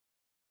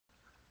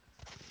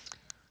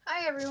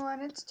Hi everyone,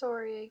 it's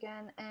Tori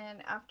again,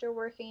 and after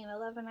working an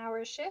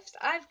 11-hour shift,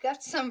 I've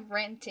got some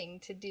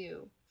ranting to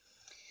do.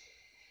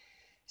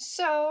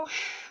 So,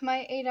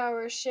 my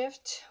 8-hour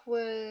shift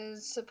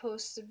was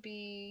supposed to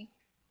be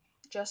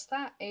just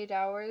that, 8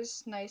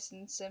 hours, nice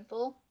and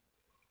simple.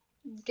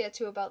 Get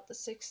to about the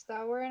 6th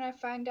hour, and I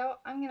find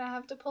out I'm gonna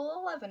have to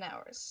pull 11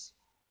 hours.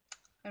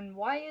 And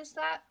why is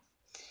that?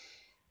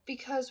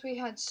 Because we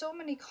had so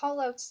many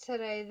callouts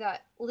today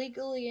that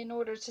legally, in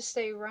order to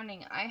stay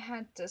running, I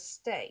had to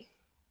stay.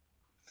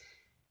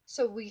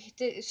 So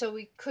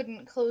we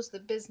couldn't close the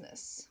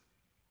business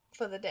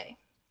for the day.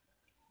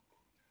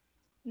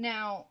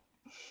 Now,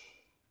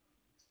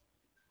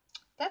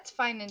 that's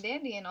fine and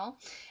dandy and all,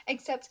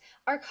 except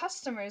our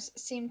customers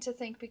seemed to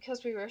think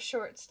because we were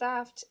short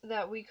staffed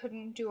that we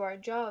couldn't do our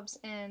jobs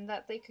and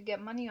that they could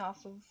get money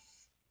off of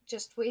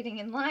just waiting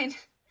in line.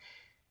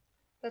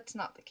 That's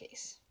not the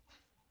case.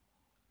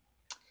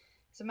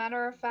 As a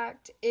matter of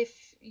fact,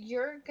 if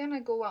you're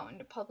gonna go out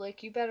into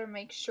public, you better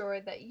make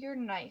sure that you're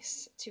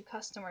nice to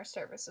customer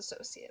service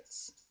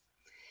associates.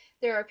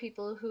 There are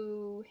people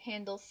who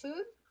handle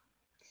food.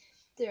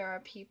 There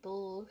are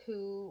people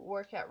who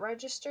work at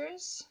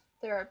registers.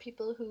 There are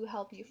people who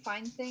help you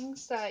find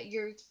things that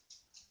you're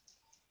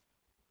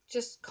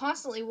just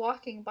constantly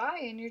walking by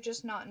and you're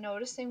just not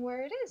noticing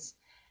where it is.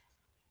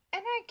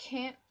 And I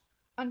can't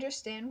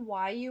understand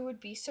why you would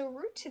be so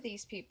rude to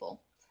these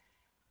people.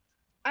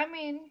 I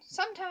mean,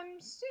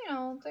 sometimes,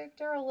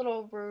 they're a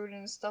little rude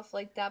and stuff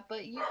like that,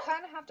 but you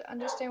kind of have to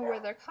understand where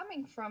they're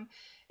coming from.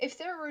 If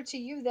they're rude to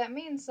you, that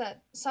means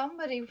that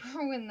somebody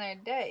ruined their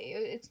day.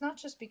 It's not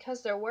just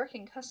because they're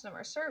working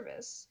customer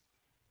service.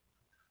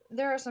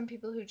 There are some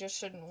people who just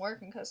shouldn't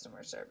work in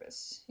customer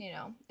service.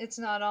 It's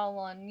not all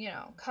on,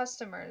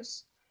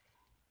 customers.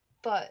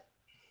 But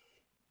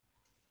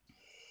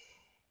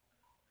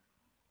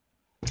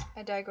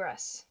I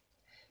digress.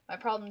 My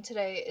problem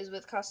today is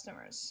with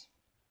customers.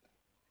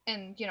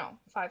 And,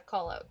 5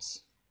 callouts.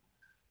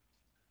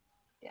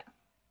 Yeah.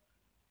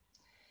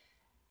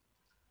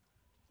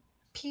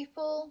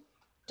 People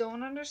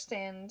don't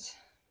understand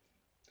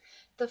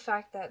the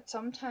fact that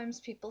sometimes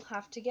people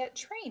have to get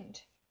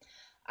trained.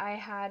 I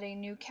had a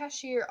new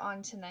cashier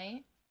on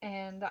tonight,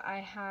 and I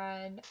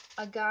had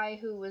a guy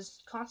who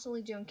was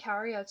constantly doing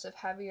carryouts of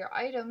heavier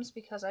items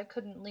because I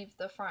couldn't leave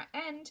the front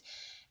end,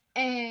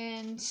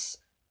 and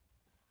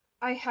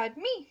I had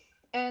me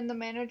and the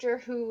manager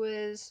who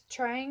was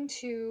trying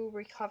to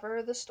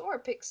recover the store,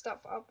 pick stuff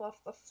up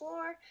off the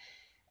floor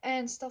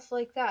and stuff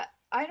like that.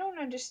 I don't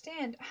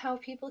understand how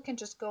people can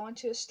just go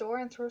into a store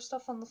and throw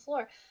stuff on the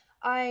floor.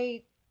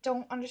 I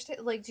don't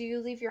understand. Like, do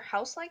you leave your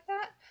house like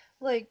that?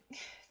 Like,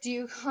 do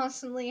you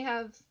constantly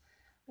have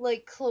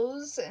like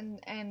clothes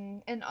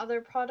and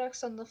other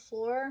products on the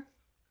floor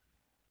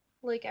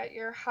like at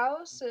your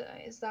house?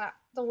 Is that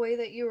the way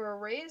that you were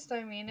raised?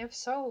 I mean, if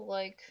so,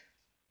 like,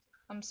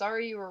 I'm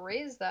sorry you were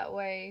raised that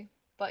way,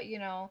 but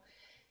you're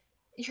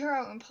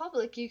out in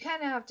public, you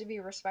kind of have to be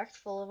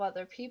respectful of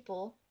other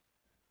people.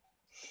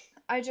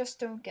 I just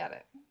don't get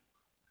it.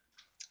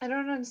 I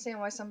don't understand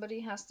why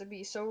somebody has to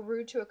be so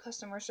rude to a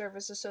customer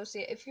service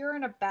associate. If you're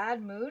in a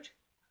bad mood,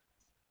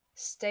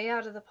 stay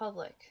out of the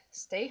public.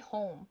 Stay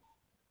home.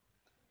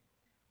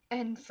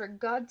 And for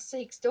God's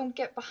sakes, don't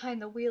get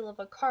behind the wheel of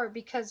a car,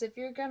 because if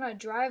you're gonna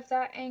drive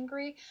that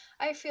angry,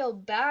 I feel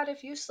bad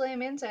if you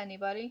slam into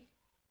anybody.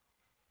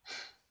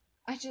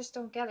 I just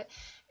don't get it.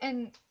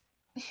 And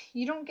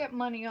you don't get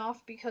money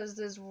off because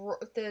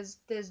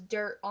there's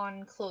dirt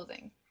on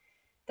clothing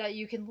that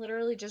you can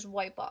literally just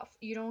wipe off.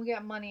 You don't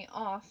get money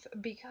off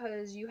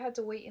because you had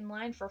to wait in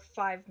line for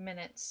 5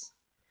 minutes.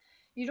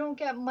 You don't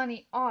get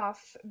money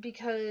off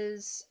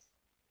because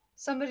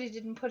somebody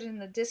didn't put in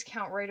the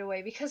discount right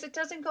away, because it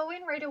doesn't go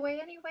in right away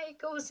anyway. It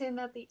goes in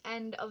at the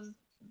end of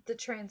the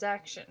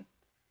transaction.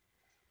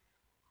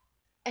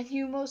 And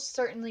you most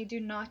certainly do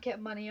not get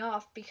money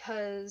off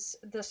because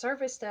the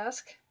service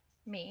desk,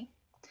 me,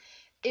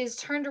 is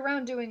turned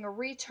around doing a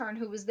return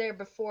who was there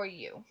before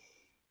you.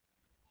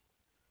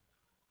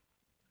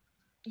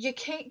 You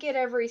can't get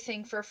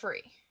everything for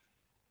free.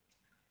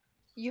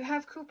 You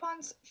have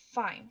coupons?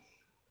 Fine.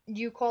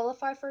 You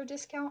qualify for a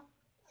discount?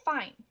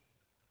 Fine.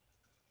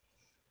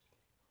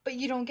 But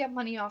you don't get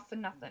money off for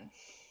nothing.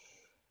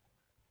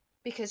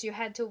 Because you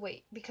had to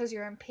wait. Because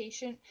you're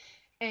impatient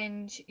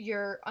and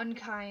you're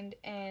unkind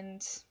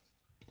and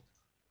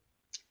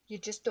you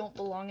just don't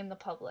belong in the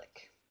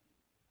public.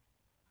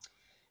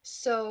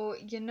 So,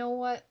 you know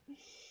what?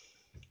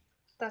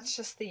 That's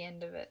just the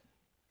end of it.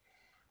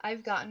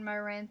 I've gotten my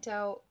rant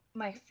out.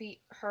 My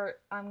feet hurt.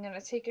 I'm gonna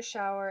take a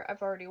shower.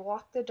 I've already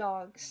walked the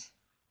dogs.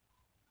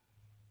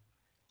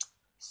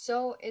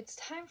 So it's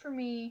time for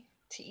me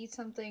to eat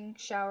something,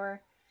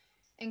 shower,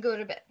 and go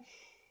to bed.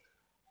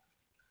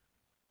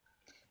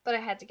 But I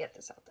had to get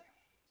this out there.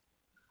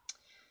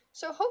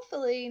 So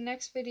hopefully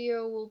next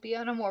video will be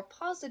on a more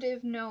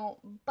positive note,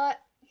 but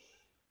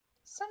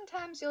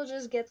sometimes you'll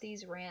just get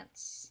these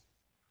rants.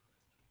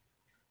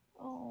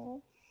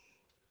 Oh.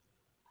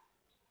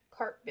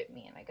 Cart bit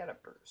me and I got a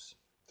bruise.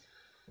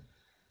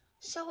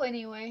 So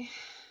anyway,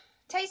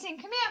 Tyson,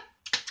 come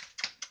here.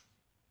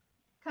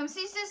 Come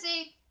see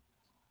Sissy.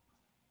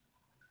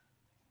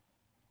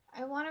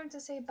 I want him to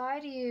say bye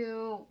to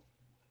you.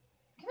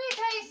 Come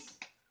here, Tyson.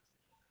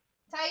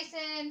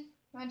 Tyson,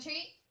 you want a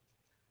treat?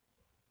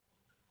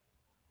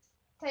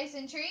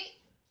 Tyson,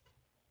 treat?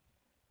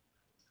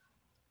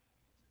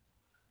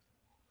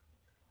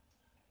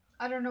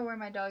 I don't know where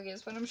my dog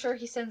is, but I'm sure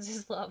he sends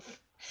his love.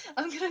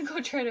 I'm gonna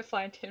go try to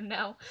find him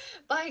now.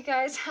 Bye,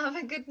 guys. Have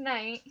a good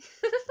night.